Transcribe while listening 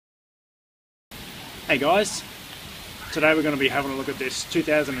Hey guys, today we're going to be having a look at this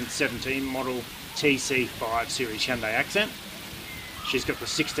 2017 model TC5 series Hyundai Accent. She's got the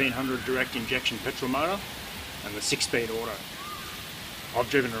 1600 direct injection petrol motor and the 6-speed auto. I've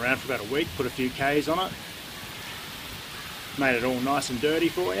driven around for about a week, put a few Ks on it, made it all nice and dirty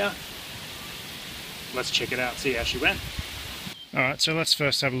for you. Let's check it out, see how she went. Alright, so let's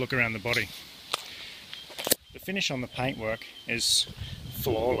first have a look around the body. The finish on the paintwork is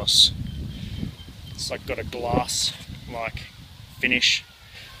flawless. It's like got a glass-like finish.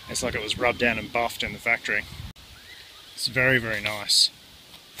 It's like it was rubbed down and buffed in the factory. It's very, very nice.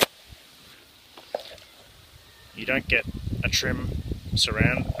 You don't get a trim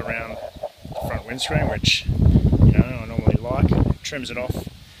surround around the front windscreen, which I normally like. It trims it off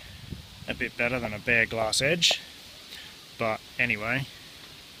a bit better than a bare glass edge. But anyway,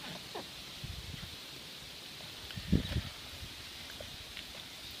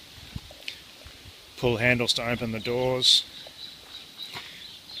 pull handles to open the doors.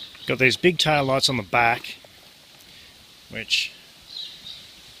 Got these big tail lights on the back, which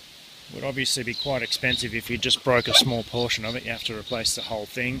would obviously be quite expensive if you just broke a small portion of it. You have to replace the whole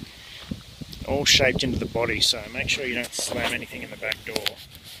thing. All shaped into the body, so make sure you don't slam anything in the back door.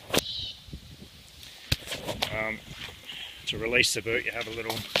 To release the boot, you have a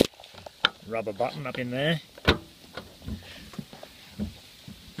little rubber button up in there.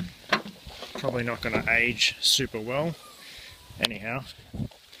 Probably not going to age super well. Anyhow,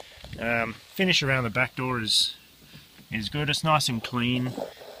 finish around the back door is good. It's nice and clean.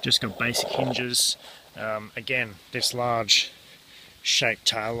 Just got basic hinges. Again, this large shaped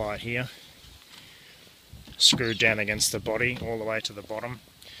tail light here, screwed down against the body all the way to the bottom.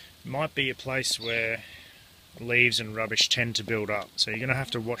 Might be a place where leaves and rubbish tend to build up, so you're going to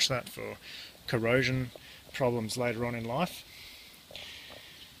have to watch that for corrosion problems later on in life.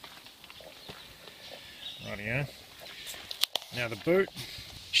 Rightio. Now the boot,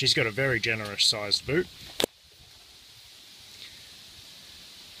 she's got a very generous sized boot.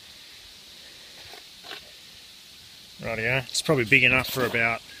 Rightio, it's probably big enough for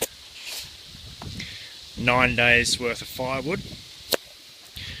about 9 days worth of firewood.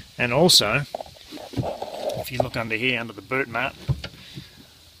 And also, if you look under here, under the boot mat,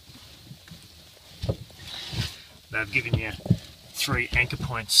 they've given you 3 anchor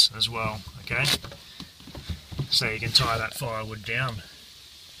points as well, okay? So you can tie that firewood down,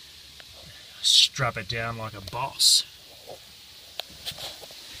 strap it down like a boss.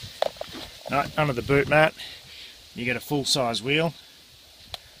 Right, under the boot mat, you get a full-size wheel.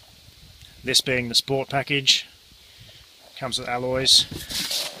 This being the sport package, comes with alloys.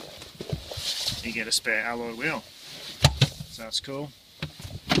 You get a spare alloy wheel, so that's cool.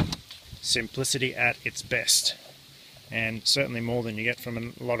 Simplicity at its best, and certainly more than you get from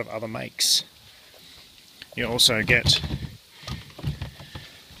a lot of other makes. You also get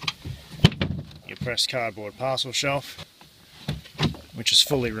your pressed cardboard parcel shelf, which is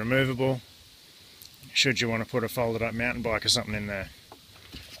fully removable should you want to put a folded up mountain bike or something in there.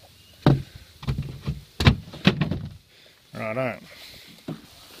 Righto.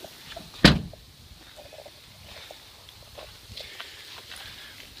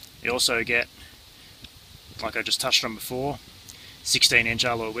 You also get, like I just touched on before, 16-inch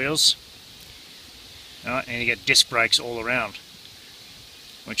alloy wheels. Right, and you get disc brakes all around,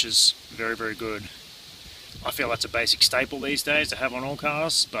 which is very, very good. I feel that's a basic staple these days to have on all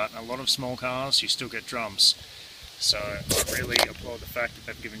cars, but a lot of small cars you still get drums. So I really applaud the fact that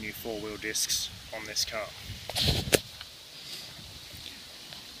they've given you 4-wheel discs on this car.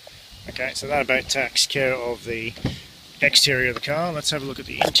 Okay, so that about takes care of the exterior of the car. Let's have a look at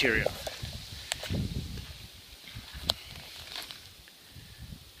the interior.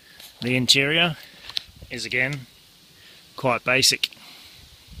 The interior is again quite basic.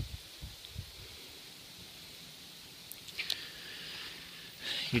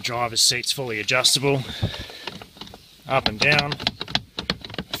 Your driver's seat's fully adjustable, up and down,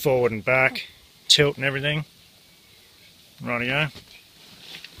 forward and back, tilt and everything. Rightio.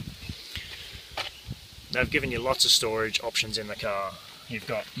 They've given you lots of storage options in the car. You've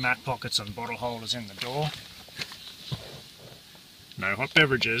got mat pockets and bottle holders in the door. No hot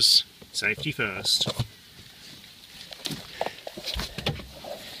beverages, safety first.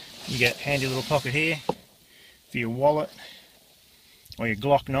 You get a handy little pocket here for your wallet or your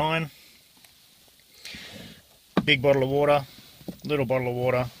Glock 9. Big bottle of water, little bottle of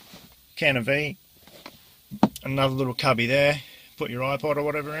water, can of V, another little cubby there, put your iPod or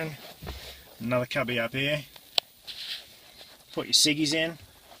whatever in, another cubby up here, put your ciggies in,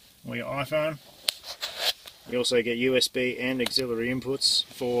 or your iPhone. You also get USB and auxiliary inputs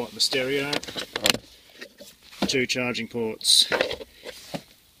for the stereo. 2 charging ports,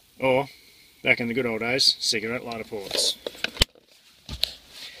 or back in the good old days, cigarette lighter ports.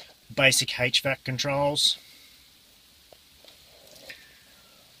 Basic HVAC controls.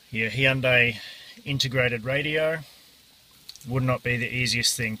 Your Hyundai integrated radio. Would not be the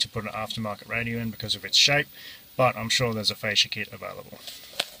easiest thing to put an aftermarket radio in because of its shape, but I'm sure there's a fascia kit available.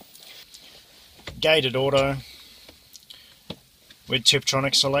 Gated auto with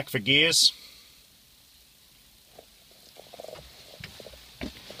Tiptronic select for gears.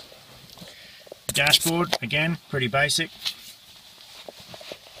 Dashboard, again, pretty basic.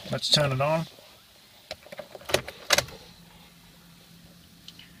 Let's turn it on.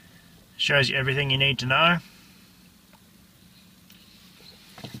 Shows you everything you need to know.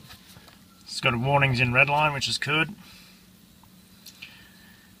 It's got warnings in red line, which is good.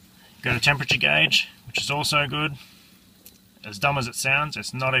 Got a temperature gauge, which is also good. As dumb as it sounds,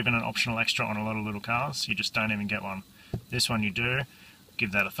 it's not even an optional extra on a lot of little cars. You just don't even get one. This one you do.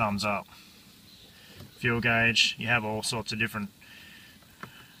 Give that a thumbs up. Fuel gauge, you have all sorts of different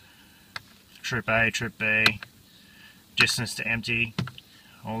trip A, trip B, distance to empty,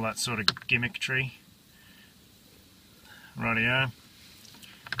 all that sort of gimmickry. Rightio.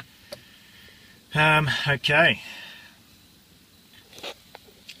 Okay.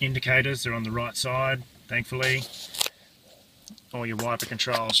 Indicators are on the right side, thankfully. All your wiper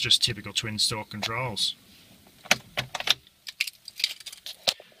controls, just typical twin stalk controls.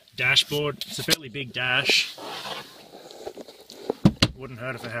 Dashboard, it's a fairly big dash. Wouldn't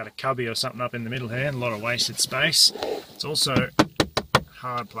hurt if it had a cubby or something up in the middle here, and a lot of wasted space. It's also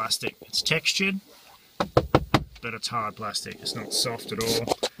hard plastic. It's textured, but it's hard plastic. It's not soft at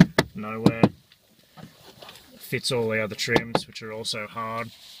all, nowhere. Fits all the other trims, which are also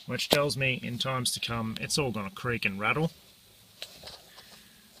hard, which tells me in times to come it's all going to creak and rattle.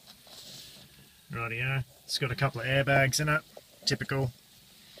 Rightio. It's got a couple of airbags in it, typical.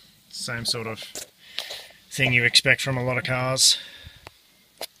 Same sort of thing you expect from a lot of cars.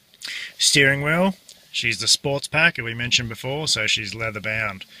 Steering wheel, she's the sports pack that we mentioned before, so she's leather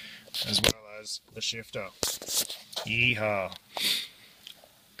bound, as well as the shifter. Yeehaw!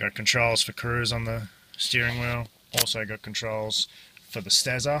 Got controls for cruise on the steering wheel, also got controls for the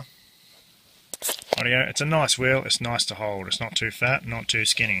stezzer. Audio, it's a nice wheel, it's nice to hold, it's not too fat, not too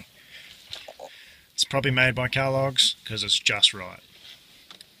skinny. It's probably made by Kellogg's because it's just right.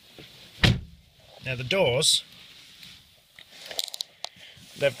 Now the doors,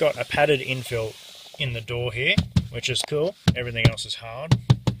 they've got a padded infill in the door here, which is cool. Everything else is hard,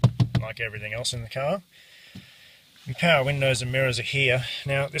 like everything else in the car. And power windows and mirrors are here.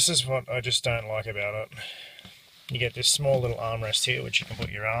 Now this is what I just don't like about it. You get this small little armrest here which you can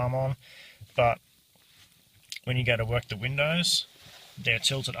put your arm on, but when you go to work the windows, they're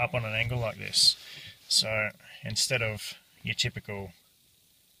tilted up on an angle like this. So instead of your typical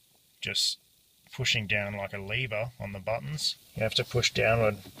just pushing down like a lever on the buttons, you have to push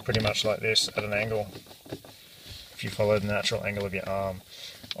downward pretty much like this at an angle if you follow the natural angle of your arm,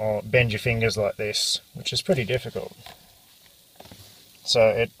 or bend your fingers like this, which is pretty difficult. So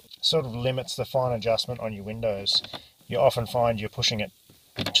it sort of limits the fine adjustment on your windows. You often find you're pushing it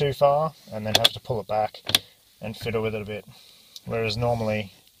too far and then have to pull it back and fiddle with it a bit, whereas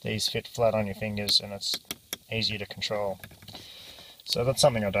normally these fit flat on your fingers and it's easier to control. So that's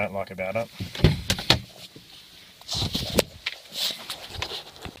something I don't like about it.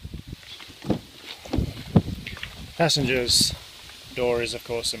 Passenger's door is of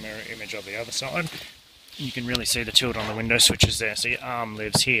course a mirror image of the other side. You can really see the tilt on the window switches there, so your arm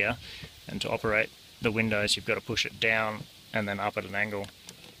lives here, and to operate the windows you've got to push it down and then up at an angle.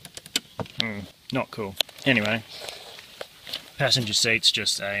 Not cool. Anyway, passenger seat's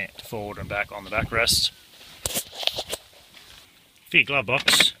just a forward and back on the backrest. For your glove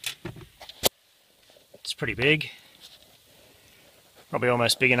box, it's pretty big. Probably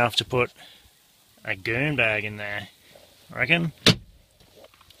almost big enough to put a goon bag in there, I reckon.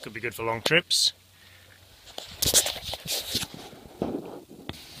 Could be good for long trips.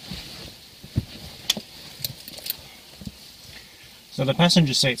 So the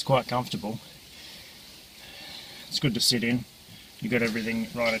passenger seat's quite comfortable. It's good to sit in. You've got everything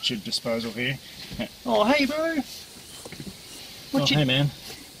right at your disposal here. Oh, hey, bro. Hey, man.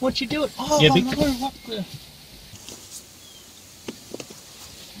 What you doing? Oh, yeah, no, what the...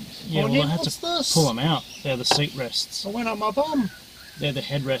 Yeah, well, I had to this? pull them out. They're the seat rests. I went up my bum. They're the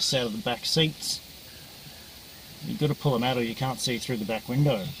headrests out of the back seats. You've got to pull them out or you can't see through the back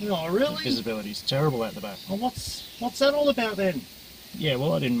window. Oh, really? The visibility's terrible out the back. Well, what's that all about then? Yeah,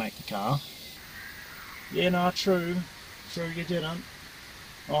 well, I didn't make the car. Yeah, no, true. True, you didn't.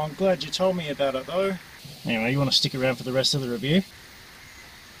 Oh, I'm glad you told me about it though. Anyway, you want to stick around for the rest of the review?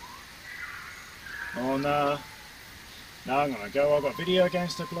 Oh no. No, I'm gonna go. I've got video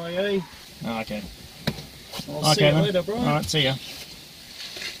games to play, Oh, okay. I'll see you later, bro. Alright, see ya.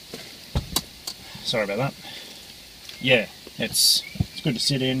 Sorry about that. Yeah, it's good to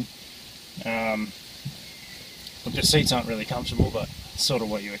sit in. Look, the seats aren't really comfortable, but it's sort of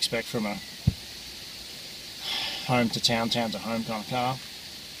what you expect from a home to town, town to home kind of car.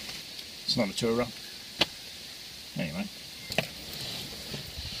 It's not a tourer. Anyway.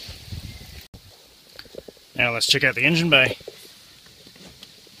 Now let's check out the engine bay.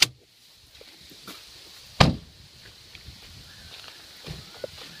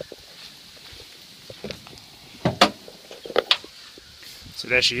 So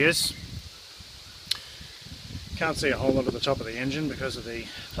there she is. Can't see a whole lot at the top of the engine because of the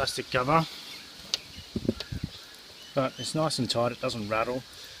plastic cover, but it's nice and tight, it doesn't rattle.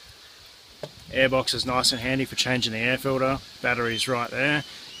 Airbox is nice and handy for changing the air filter. Battery's right there.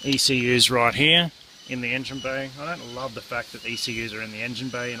 ECU's right here in the engine bay. I don't love the fact that ECUs are in the engine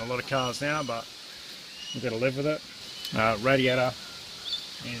bay in a lot of cars now, but we've got to live with it. Radiator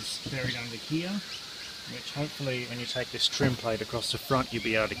is buried under here, which hopefully when you take this trim plate across the front you'll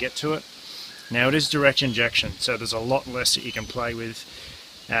be able to get to it. Now it is direct injection, so there's a lot less that you can play with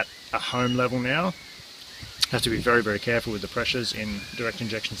at a home level now. You have to be very, very careful with the pressures in direct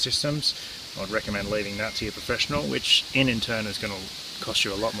injection systems. I'd recommend leaving that to your professional, which in turn is going to cost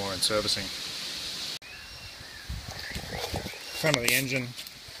you a lot more in servicing. Front of the engine,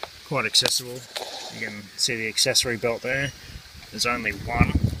 quite accessible. You can see the accessory belt there. There's only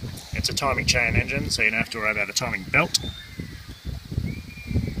one. It's a timing chain engine, so you don't have to worry about a timing belt.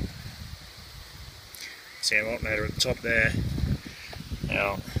 See our alternator at the top there.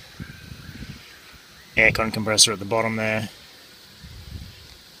 Our aircon compressor at the bottom there.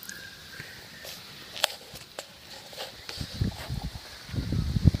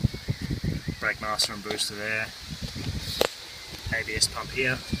 Brake master and booster there. ABS pump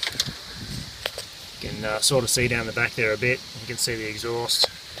here. You can sort of see down the back there a bit. You can see the exhaust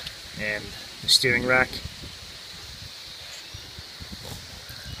and the steering rack.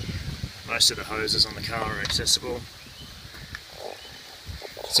 Most of the hoses on the car are accessible.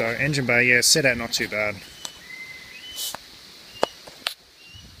 So engine bay, yeah, set out not too bad.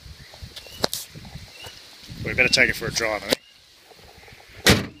 We better take it for a drive, I think.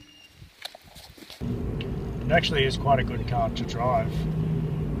 It actually is quite a good car to drive.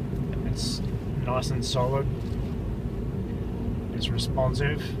 It's nice and solid. It's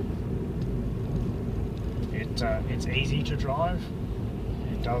responsive. It's easy to drive.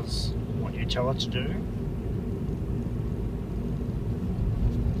 It does what you tell it to do.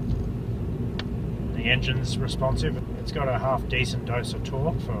 The engine's responsive. It's got a half decent dose of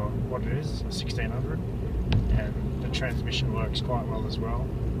torque for what it is, 1600, and the transmission works quite well as well.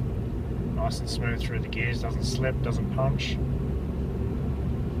 Nice and smooth through the gears, doesn't slip, doesn't punch.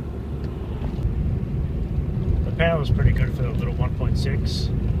 The power's pretty good for the little 1.6.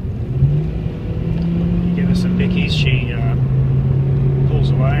 You give her some bickies, she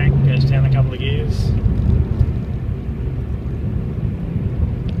pulls away, goes down a couple of gears.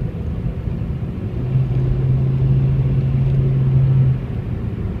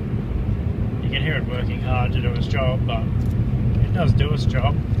 You can hear it working hard to do its job, but it does do its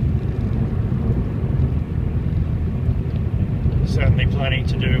job. Certainly plenty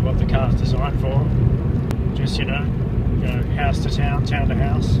to do what the car's designed for. Just, you know, house to town, town to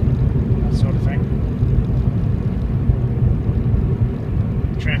house, that sort of thing.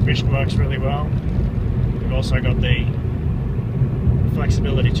 Transmission works really well. We've also got the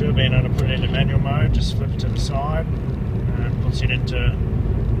flexibility too, being able to put it into manual mode, just flip it to the side and puts it into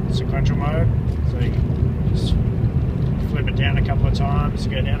sequential mode. So you can just flip it down a couple of times,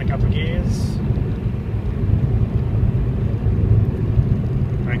 go down a couple of gears.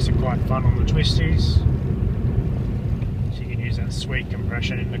 Makes it quite fun on the twisties. So you can use that sweet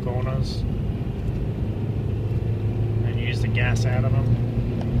compression in the corners and use the gas out of them.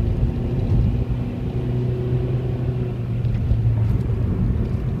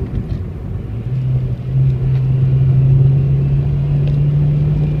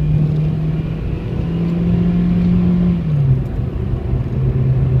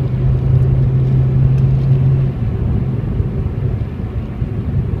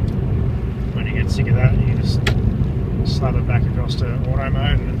 Sick of that, you just slap it back across to auto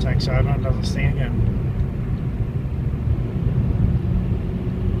mode and it takes over and does its thing again.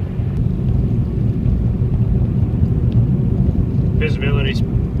 Visibility's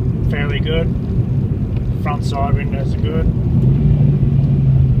fairly good, front side windows are good.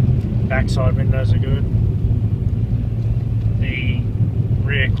 backside windows are good. The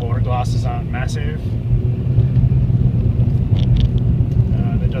rear quarter glasses aren't massive.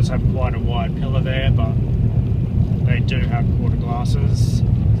 There does have quite a wide pillar there, but they do have quarter glasses, so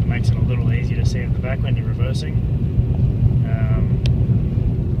it makes it a little easier to see at the back when you're reversing.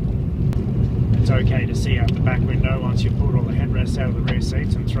 It's okay to see out the back window once you've pulled all the headrests out of the rear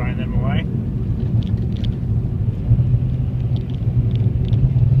seats and thrown them away.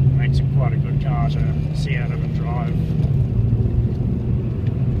 Makes it quite a good car to see out of and drive.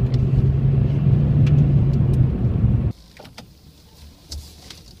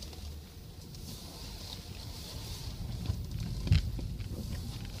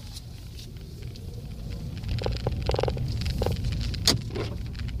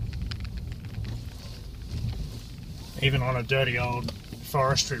 Even on a dirty old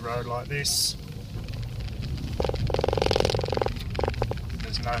forestry road like this,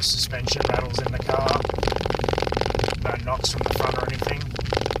 there's no suspension rattles in the car, no knocks from the front or anything.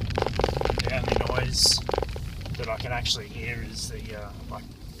 The only noise that I can actually hear is the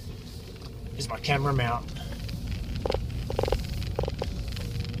my camera mount.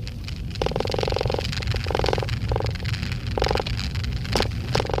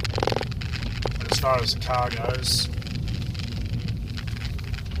 But as far as the car goes,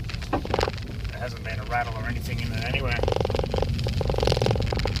 there hasn't been a rattle or anything in it anyway.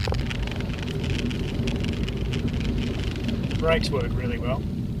 Brakes work really well,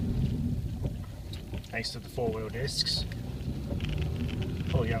 thanks to the four-wheel discs.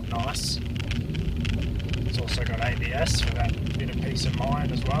 Pull you up nice. It's also got ABS for that bit of peace of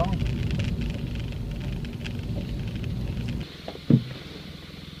mind as well.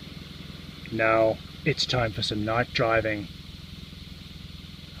 Now it's time for some night driving.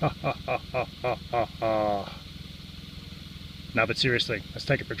 Ha ha ha ha ha ha ha. No, but seriously, let's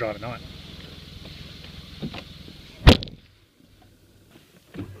take it for a drive at night.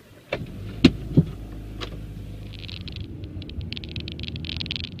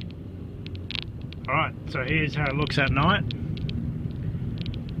 Alright, so here's how it looks at night.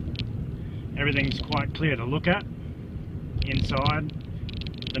 Everything's quite clear to look at. Inside,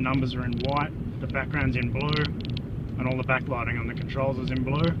 the numbers are in white, the background's in blue, and all the backlighting on the controls is in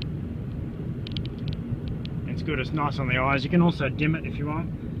blue. It's good, it's nice on the eyes. You can also dim it if you want.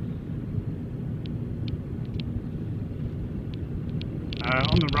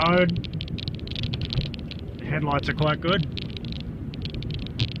 On the road, the headlights are quite good.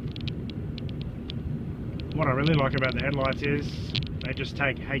 What I really like about the headlights is they just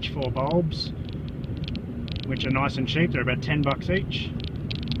take H4 bulbs, which are nice and cheap. They're about 10 bucks each.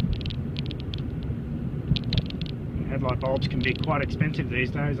 Headlight bulbs can be quite expensive these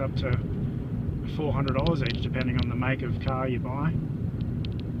days, up to $400 each, depending on the make of car you buy.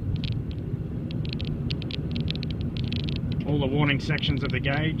 All the warning sections of the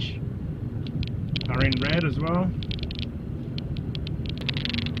gauge are in red as well.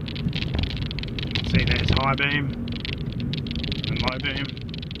 See, there's high beam and low beam.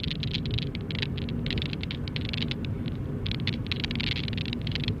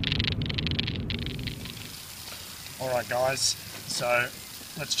 Alright guys, so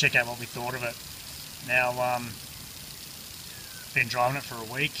let's check out what we thought of it. Now, been driving it for a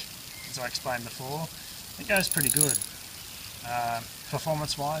week, as I explained before. It goes pretty good.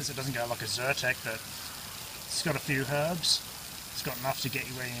 Performance wise, it doesn't go like a Zyrtec, but it's got a few herbs. It's got enough to get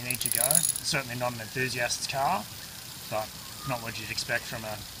you where you need to go. It's certainly not an enthusiast's car, but not what you'd expect from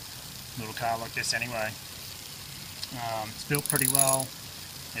a little car like this anyway. It's built pretty well,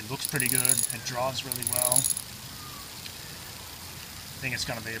 it looks pretty good, it drives really well. I think it's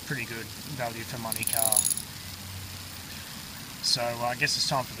going to be a pretty good value for money car. So I guess it's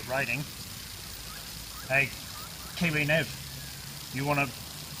time for the rating. Hey, Kiwi Nev, you want to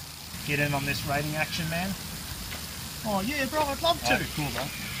get in on this rating action, man? Oh yeah, bro, I'd love to. Cool, bro.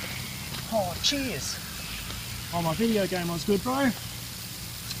 Oh, cheers. Oh, my video game was good, bro.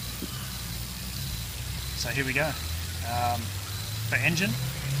 So here we go. For engine,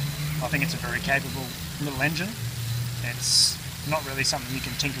 I think it's a very capable little engine. It's not really something you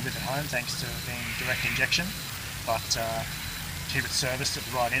can tinker with at home, thanks to being direct injection, but keep it serviced at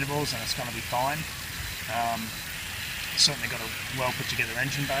the right intervals and it's going to be fine. Certainly got a well put together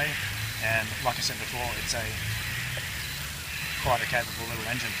engine bay, and like I said before, it's quite a capable little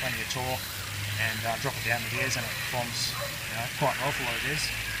engine, plenty of torque, and drop it down the gears and it performs quite well for what it is.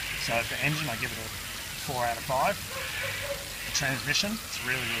 So for engine, I give it a 4 out of 5. The transmission, it's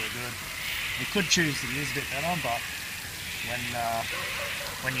really, really good. You could choose the gears a bit better, but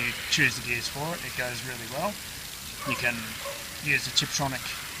when you choose the gears for it, it goes really well. You can use the Tiptronic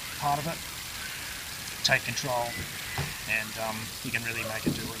part of it, take control, and you can really make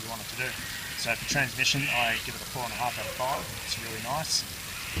it do what you want it to do. So for transmission, I give it a 4.5 out of 5. It's really nice.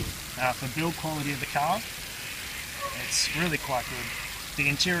 For build quality of the car, it's really quite good. The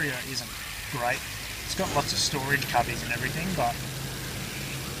interior isn't great. It's got lots of storage cubbies and everything, but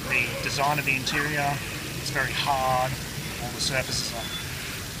the design of the interior is very hard. All the surfaces are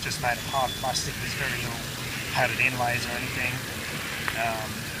just made of hard plastic. There's very little padded inlays or anything.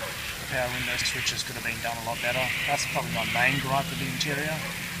 Power window switches could have been done a lot better. That's probably my main gripe with the interior.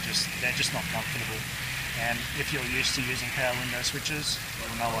 They're just not comfortable. And if you're used to using power window switches,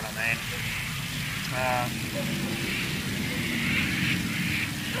 you'll know what I mean.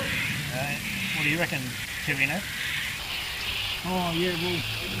 What do you reckon, Kevin? Oh yeah, well,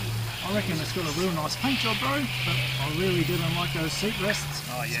 I reckon it's got a real nice paint job, bro, but I really didn't like those seat rests,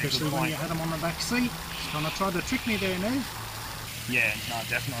 Oh yeah, especially good when point. you had them on the back seat. Just kind of tried to trick me there, Nev. Yeah, no,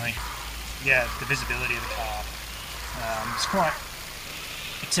 definitely. Yeah, the visibility of the car. It's quite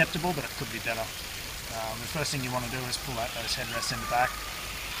acceptable, but it could be better. The first thing you want to do is pull out those headrests in the back,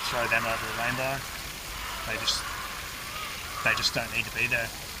 throw them over a rainbow. They just don't need to be there.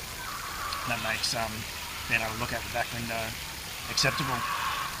 That makes being able to look out the back window acceptable.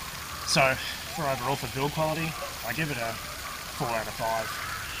 So for overall, for build quality, I give it a 4 out of 5.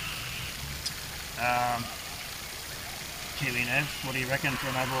 Kiwi Nev, what do you reckon for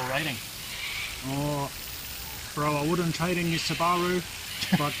an overall rating? Oh, bro, I wouldn't trade in your Subaru,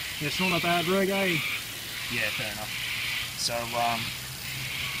 but it's not a bad rig, eh? Yeah, fair enough. So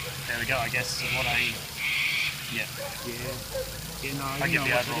there we go. I guess what I Yeah, no, I give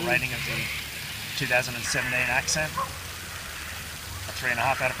the overall rating of the 2017 Accent a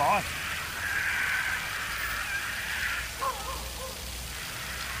 3.5 out of 5.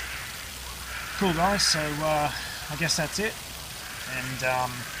 Cool guys, so I guess that's it,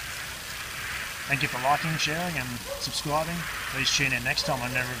 and thank you for liking, sharing and subscribing. Please tune in next time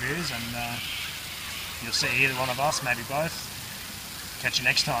on No Reviews, and you'll see either one of us, maybe both. Catch you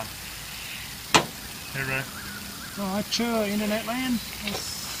next time. Hooroo. Alright, sure, internet land. I'll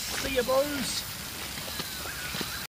see you, boys.